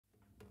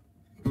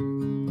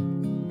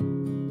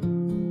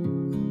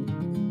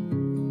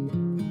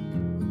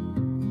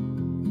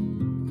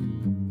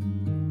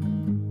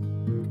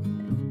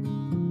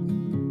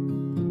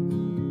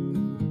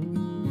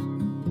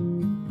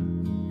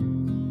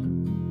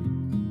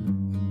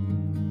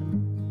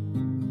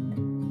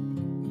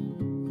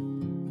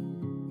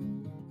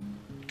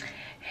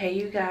Hey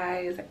you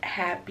guys,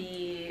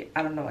 happy,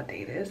 I don't know what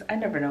day it is. I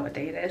never know what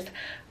day it is.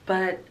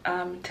 But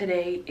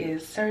today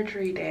is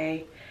surgery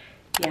day.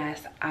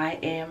 Yes, I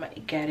am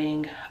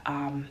getting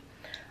a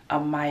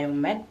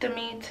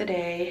myomectomy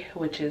today,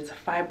 which is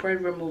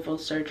fibroid removal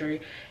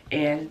surgery,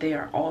 and they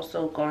are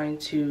also going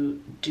to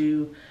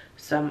do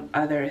some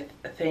other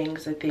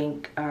things. I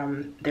think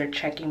they're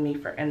checking me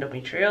for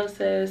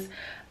endometriosis,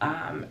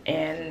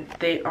 and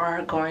they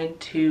are going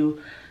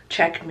to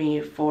check me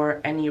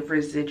for any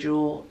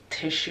residual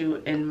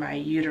tissue in my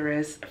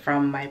uterus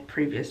from my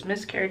previous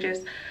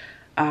miscarriages.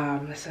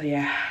 So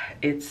yeah,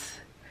 it's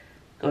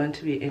going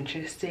to be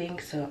interesting.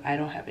 So I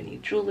don't have any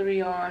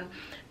jewelry on,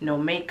 no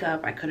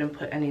makeup, I couldn't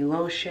put any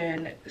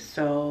lotion,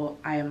 so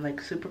I am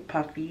like super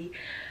puffy.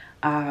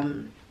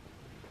 I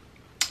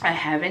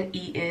haven't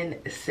eaten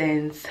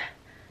since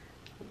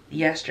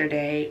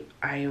yesterday.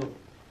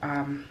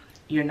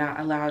 You're not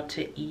allowed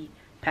to eat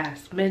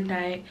past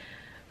midnight.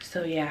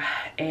 So yeah,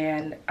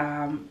 and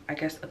I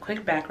guess a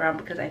quick background,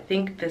 because I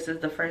think this is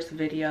the first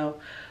video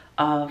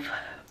of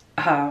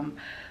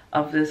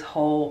this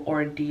whole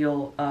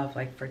ordeal of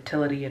like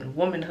fertility and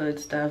womanhood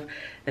stuff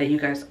that you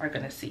guys are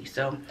gonna see.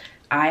 So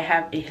I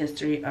have a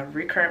history of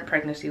recurrent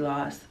pregnancy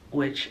loss,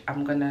 which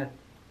I'm gonna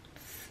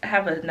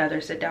have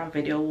another sit down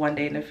video one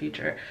day in the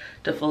future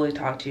to fully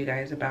talk to you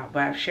guys about.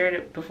 But I've shared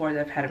it before that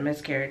I've had a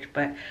miscarriage,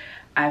 but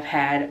I've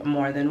had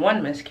more than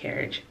one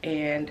miscarriage.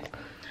 And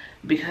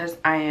because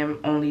I am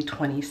only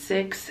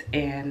 26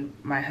 and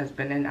my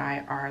husband and I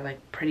are like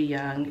pretty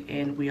young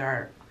and we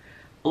are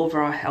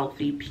overall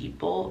healthy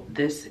people,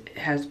 this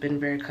has been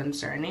very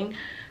concerning.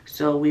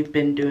 So we've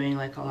been doing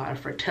like a lot of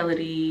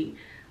fertility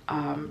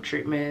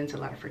treatments, a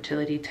lot of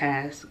fertility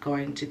tests,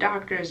 going to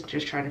doctors,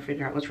 just trying to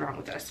figure out what's wrong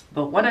with us.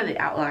 But one of the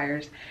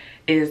outliers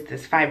is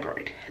this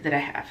fibroid that I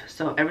have.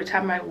 So every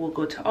time I will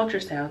go to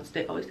ultrasounds,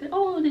 they always say,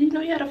 oh, did you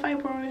know you had a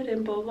fibroid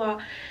and blah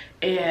blah.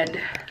 And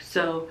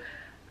so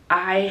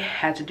I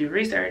had to do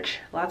research,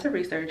 lots of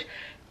research,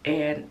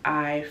 and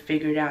I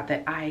figured out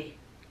that I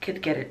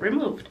could get it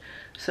removed.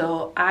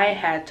 So I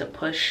had to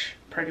push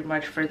pretty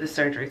much for the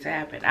surgery to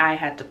happen. I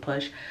had to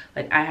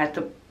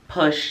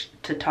push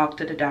to talk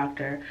to the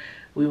doctor.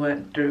 We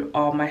went through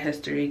all my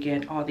history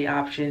again, all the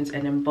options,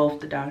 and then both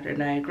the doctor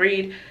and I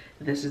agreed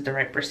this is the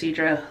right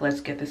procedure.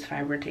 Let's get this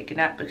fibroid taken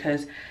out,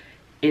 because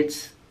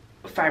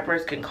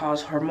fibroids can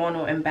cause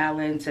hormonal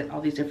imbalance and all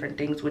these different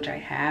things, which I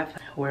have.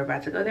 We're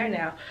about to go there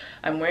now.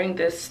 I'm wearing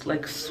this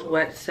like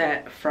sweat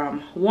set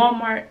from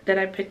Walmart that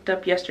I picked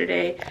up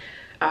yesterday.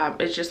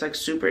 It's just like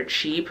super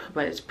cheap,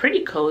 but it's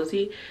pretty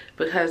cozy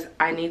because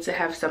I need to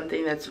have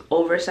something that's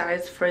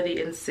oversized for the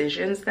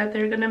incisions that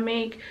they're gonna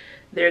make.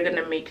 They're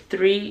gonna make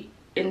 3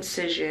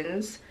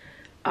 incisions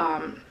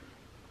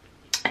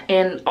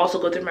and also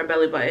go through my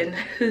belly button.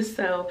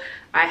 So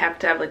I have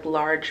to have like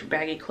large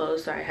baggy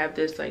clothes. So I have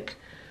this like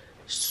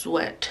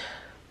sweat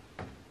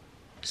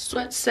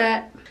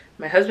set.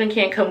 My husband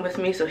can't come with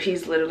me, so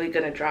he's literally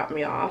gonna drop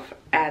me off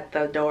at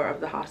the door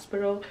of the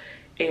hospital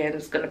and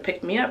is gonna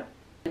pick me up.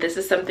 This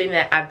is something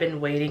that I've been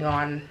waiting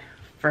on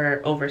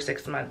for over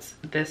 6 months,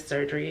 this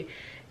surgery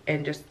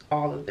and just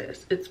all of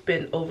this. It's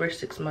been over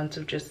 6 months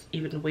of just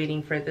even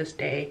waiting for this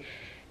day,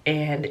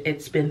 and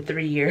it's been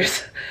 3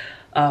 years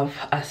of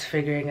us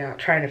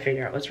trying to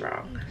figure out what's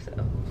wrong.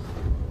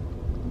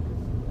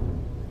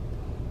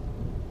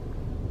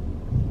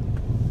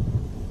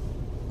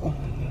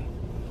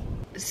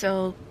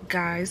 So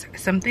guys,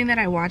 something that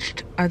I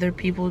watched other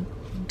people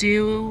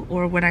do,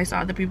 or when I saw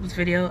other people's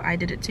video, I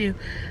did it too.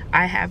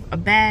 I have a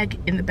bag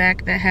in the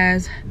back that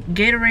has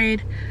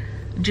Gatorade,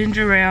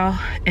 ginger ale,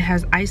 it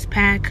has ice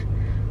pack,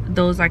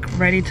 those like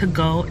ready to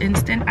go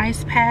instant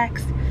ice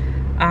packs,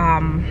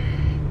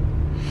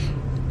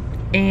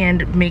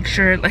 and make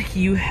sure like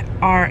you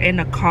are in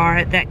a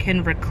car that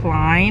can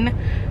recline,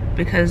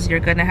 because you're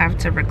gonna have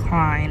to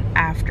recline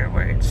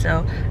afterwards.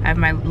 So I have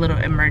my little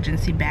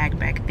emergency bag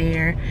back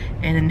there,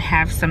 and then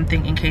have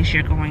something in case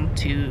you're going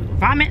to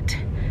vomit.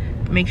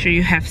 Make sure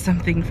you have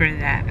something for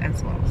that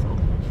as well. So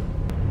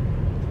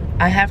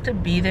I have to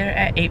be there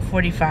at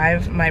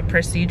 8:45. My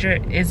procedure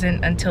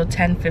isn't until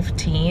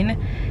 10:15,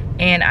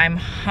 and I'm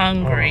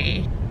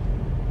hungry.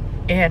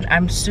 And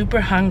I'm super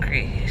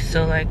hungry,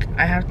 so like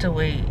I have to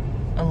wait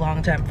a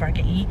long time before I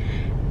can eat.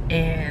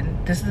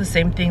 And this is the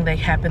same thing that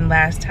happened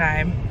last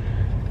time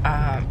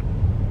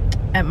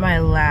at my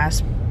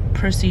last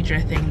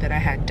procedure thing that I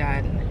had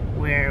done,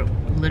 where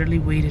literally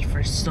waited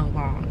for so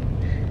long.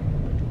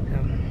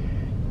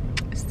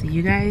 See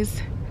you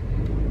guys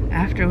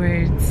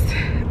afterwards.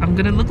 I'm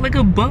gonna look like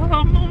a bum.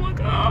 Oh my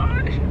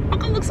gosh, I'm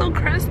gonna look so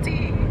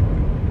crusty,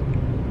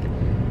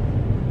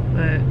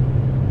 but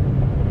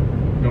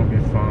you'll be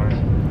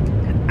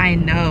fine. I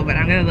know, but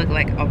I'm gonna look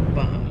like a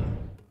bum.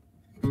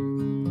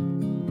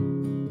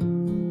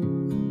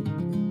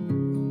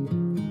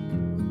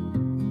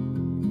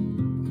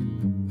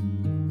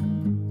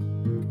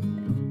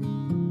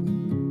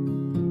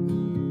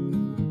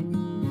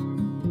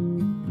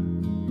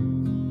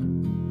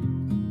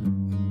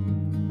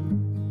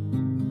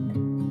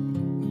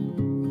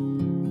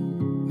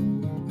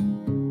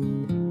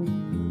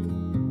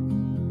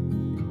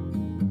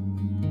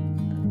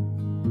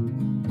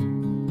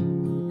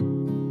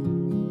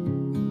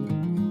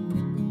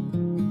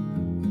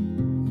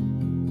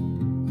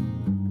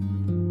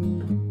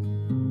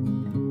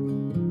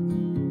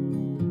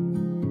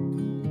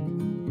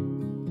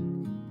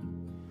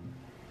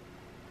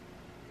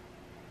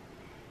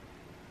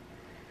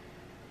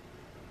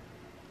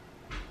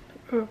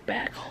 We're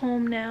back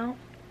home now.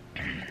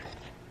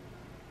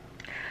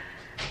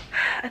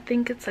 I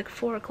think it's like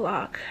 4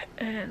 o'clock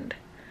and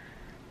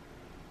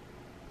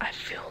I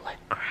feel like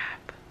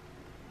crap.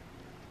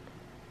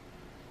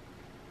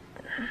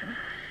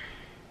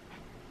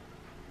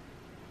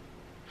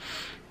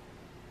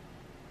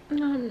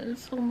 I'm in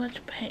so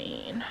much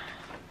pain.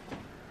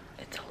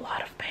 It's a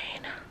lot of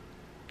pain.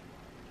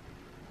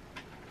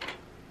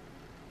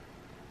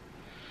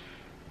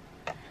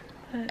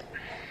 But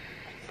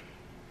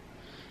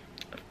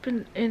I've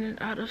been in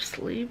and out of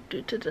sleep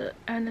due to the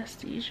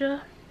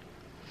anesthesia.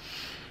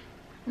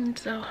 And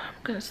so I'm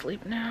gonna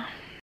sleep now.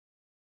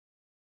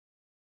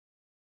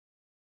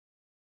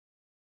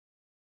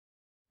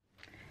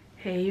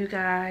 Hey you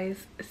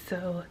guys,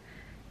 so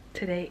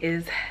today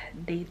is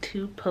day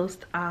 2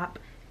 post-op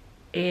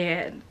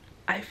and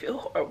I feel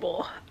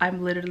horrible.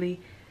 I'm literally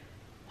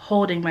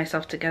holding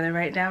myself together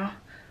right now.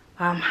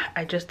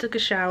 I just took a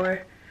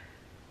shower,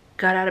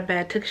 got out of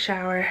bed, took a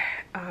shower,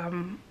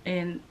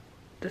 and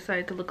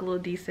decided to look a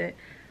little decent,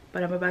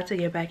 but I'm about to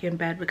get back in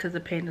bed because the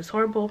pain is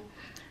horrible.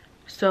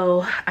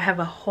 So I have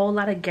a whole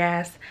lot of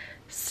gas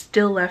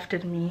still left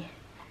in me.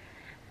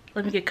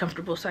 Let me get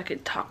comfortable so I can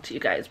talk to you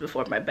guys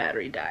before my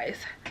battery dies.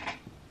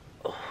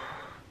 Oh,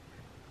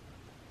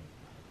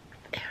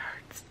 it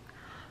hurts.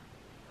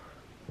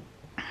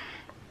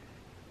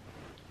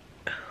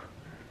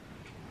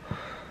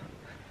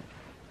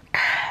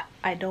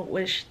 I don't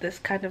wish this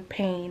kind of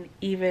pain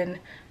even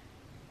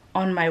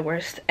on my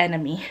worst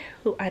enemy,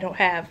 who I don't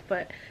have,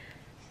 but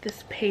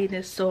this pain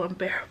is so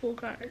unbearable,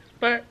 guys.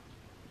 But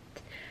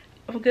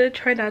I'm gonna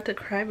try not to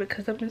cry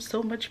because I'm in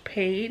so much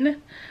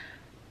pain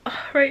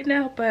right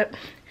now. But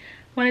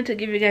wanted to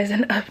give you guys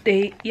an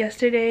update.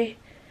 Yesterday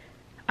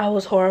I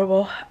was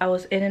horrible. I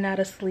was in and out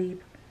of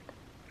sleep.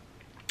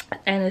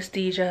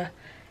 Anesthesia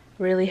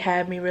really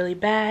had me really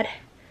bad,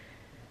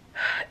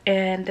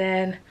 and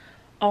then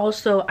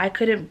also I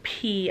couldn't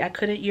pee, I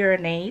couldn't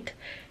urinate,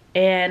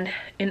 and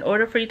in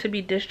order for you to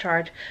be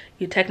discharged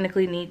you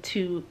technically need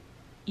to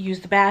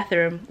use the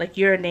bathroom, like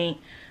urinate,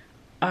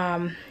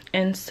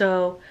 and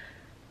so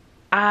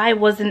I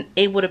wasn't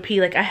able to pee.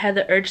 Like, I had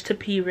the urge to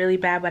pee really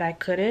bad, but I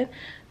couldn't.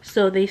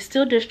 So they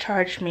still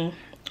discharged me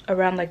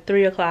around like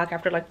 3 o'clock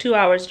after like 2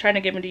 hours trying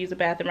to get me to use the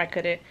bathroom. I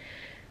couldn't.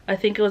 I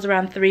think it was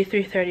around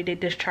 3:30 they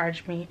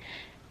discharged me,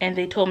 and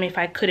they told me if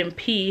I couldn't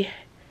pee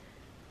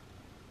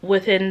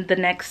within the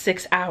next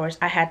 6 hours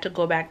I had to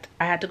go back.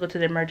 I had to go to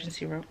the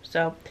emergency room.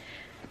 So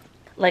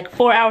like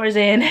 4 hours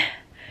in,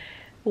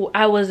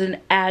 I was in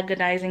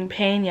agonizing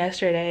pain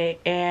yesterday,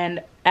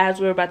 and as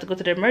we were about to go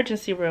to the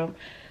emergency room,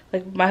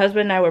 like my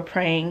husband and I were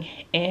praying,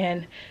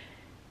 and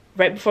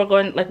right before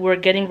going, like we were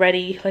getting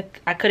ready,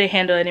 like I couldn't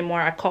handle it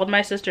anymore. I called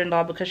my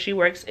sister-in-law because she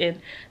works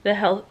in the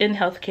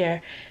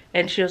healthcare,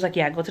 and she was like,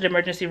 yeah, go to the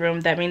emergency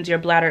room. That means your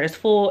bladder is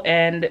full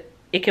and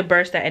it could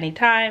burst at any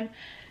time.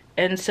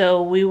 And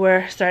so we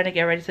were starting to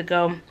get ready to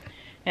go,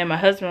 and my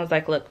husband was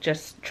like, look,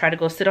 just try to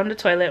go sit on the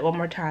toilet one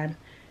more time.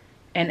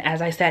 And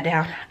as I sat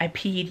down, I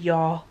peed,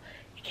 y'all.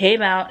 It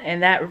came out,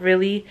 and that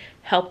really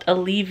helped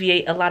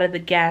alleviate a lot of the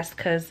gas,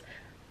 because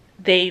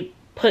they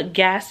put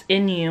gas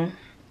in you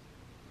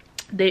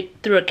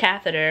through a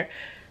catheter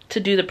to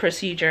do the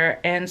procedure,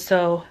 and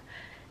so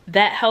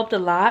that helped a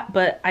lot.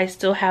 But I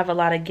still have a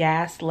lot of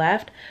gas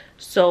left,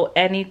 so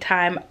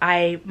anytime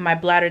my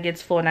bladder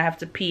gets full and I have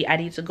to pee, I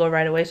need to go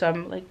right away. So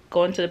I'm like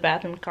going to the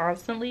bathroom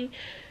constantly,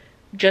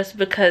 just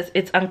because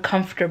it's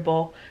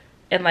uncomfortable,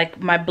 and like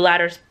my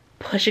bladder's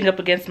pushing up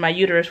against my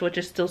uterus, which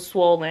is still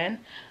swollen.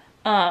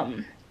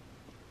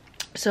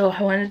 So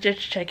I wanted to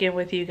just check in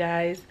with you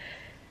guys.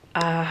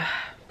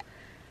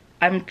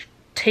 I'm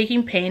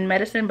taking pain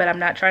medicine, but I'm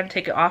not trying to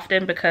take it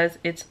often because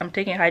I'm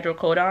taking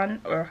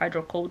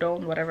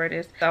hydrocodone, whatever it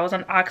is. So I was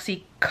on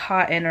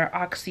Oxycontin or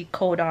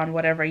oxycodone,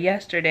 whatever,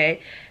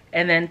 yesterday,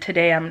 and then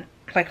today I'm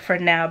like, for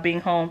now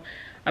being home,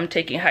 I'm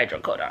taking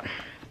hydrocodone.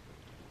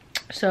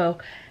 So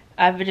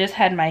I've just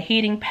had my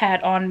heating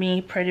pad on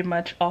me pretty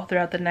much all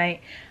throughout the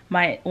night.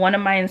 One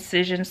of my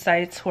incision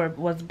sites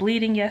was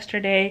bleeding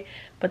yesterday,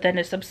 but then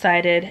it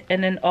subsided.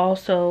 And then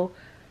also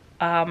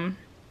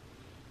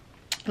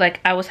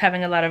like I was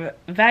having a lot of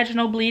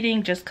vaginal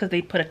bleeding just because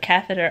they put a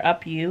catheter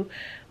up you.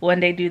 When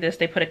they do this,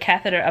 they put a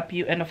catheter up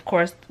you, and of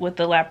course with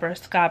the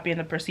laparoscopy and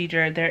the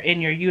procedure, they're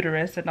in your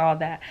uterus and all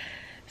that.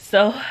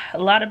 So a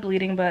lot of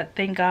bleeding, but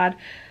thank God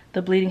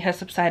the bleeding has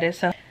subsided.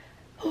 So,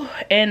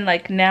 and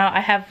like now I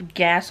have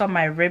gas on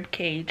my rib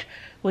cage,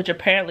 which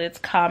apparently it's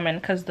common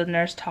because the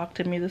nurse talked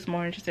to me this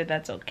morning. She said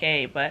that's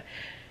okay, but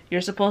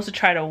you're supposed to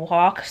try to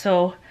walk.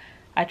 So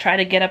I try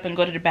to get up and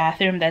go to the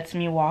bathroom. That's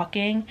me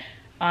walking.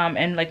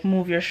 And like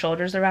move your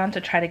shoulders around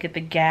to try to get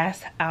the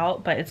gas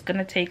out, but it's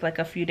gonna take like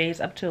a few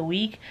days, up to a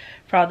week,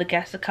 for all the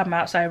gas to come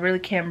out. So I really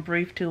can't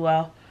breathe too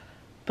well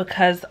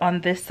because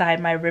on this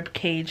side my rib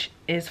cage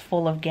is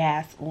full of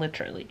gas,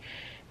 literally.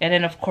 And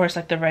then of course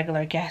like the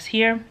regular gas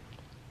here.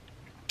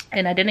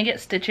 And I didn't get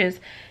stitches.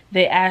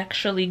 They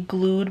actually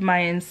glued my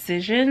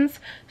incisions,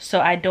 so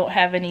I don't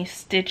have any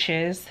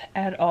stitches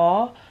at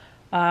all.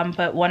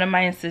 But one of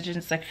my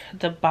incisions, like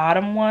the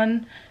bottom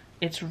one,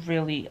 it's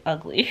really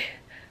ugly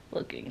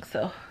looking.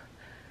 So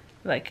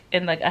like,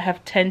 and like I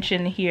have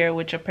tension here,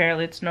 which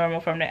apparently it's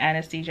normal from the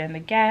anesthesia and the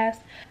gas.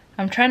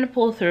 I'm trying to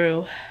pull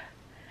through,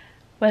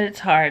 but it's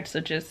hard. So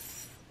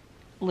just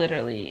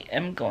literally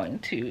am going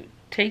to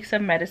take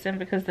some medicine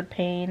because the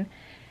pain,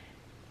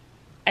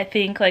 I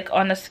think like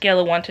on a scale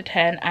of 1 to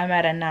 10, I'm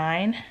at a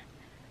 9.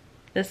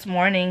 This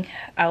morning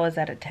I was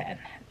at a 10.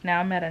 Now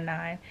I'm at a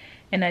 9.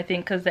 And I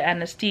think because the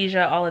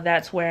anesthesia, all of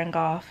that's wearing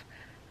off,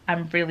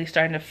 I'm really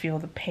starting to feel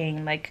the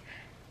pain. Like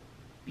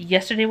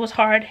yesterday was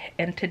hard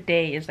and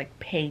today is like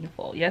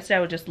painful. Yesterday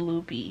I was just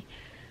loopy.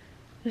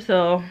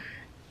 So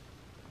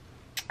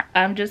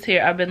I'm just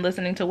here. I've been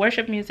listening to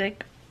worship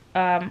music.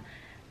 I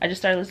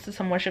just started listening to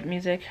some worship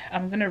music.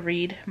 I'm gonna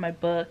read my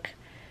book.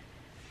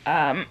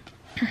 I've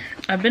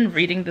been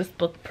reading this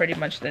book pretty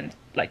much then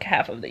like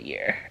half of the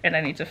year, and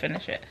I need to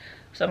finish it.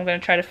 So I'm gonna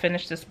try to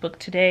finish this book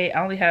today.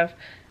 I only have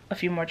a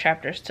few more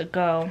chapters to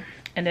go,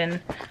 and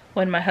then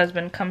when my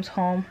husband comes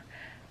home,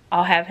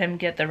 I'll have him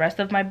get the rest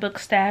of my book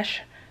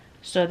stash,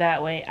 so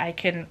that way I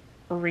can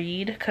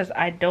read, because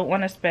I don't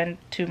want to spend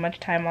too much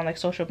time on like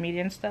social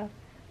media and stuff.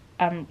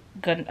 I'm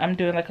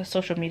doing like a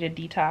social media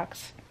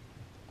detox,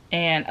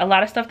 and a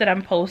lot of stuff that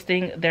I'm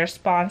posting, they're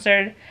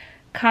sponsored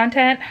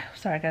content.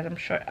 Sorry guys,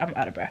 I'm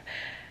out of breath.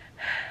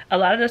 A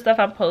lot of the stuff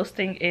I'm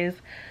posting is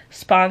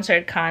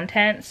sponsored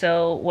content,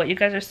 so what you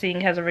guys are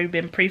seeing has already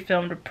been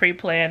pre-filmed or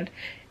pre-planned,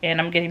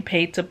 and I'm getting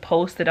paid to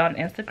post it on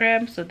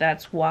Instagram, so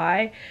that's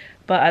why.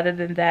 But other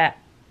than that,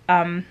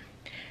 and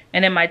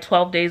then my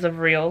 12 days of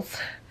reels,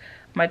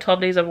 my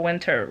 12 days of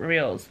winter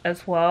reels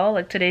as well.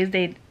 Like today's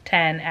day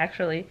 10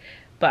 actually,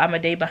 but I'm a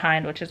day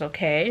behind, which is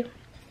okay.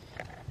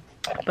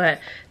 But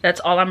that's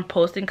all I'm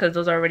posting because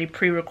those are already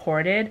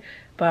pre-recorded,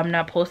 but I'm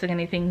not posting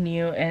anything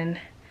new. And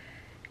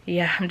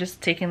yeah, I'm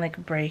just taking like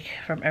a break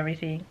from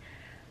everything.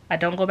 I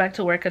don't go back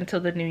to work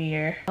until the new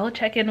year. I'll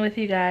check in with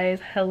you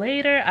guys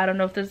later. I don't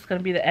know if this is going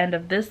to be the end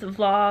of this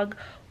vlog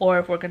or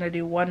if we're going to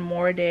do one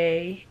more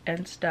day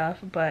and stuff.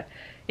 But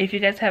if you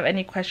guys have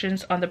any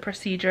questions on the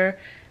procedure,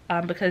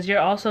 because you're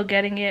also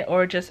getting it,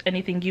 or just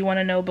anything you want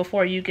to know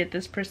before you get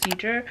this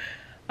procedure,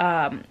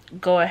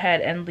 go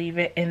ahead and leave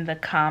it in the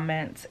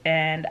comments,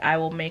 and I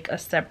will make a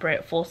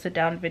separate full sit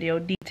down video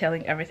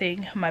detailing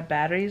everything. My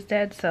battery's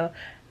dead, so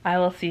I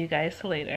will see you guys later.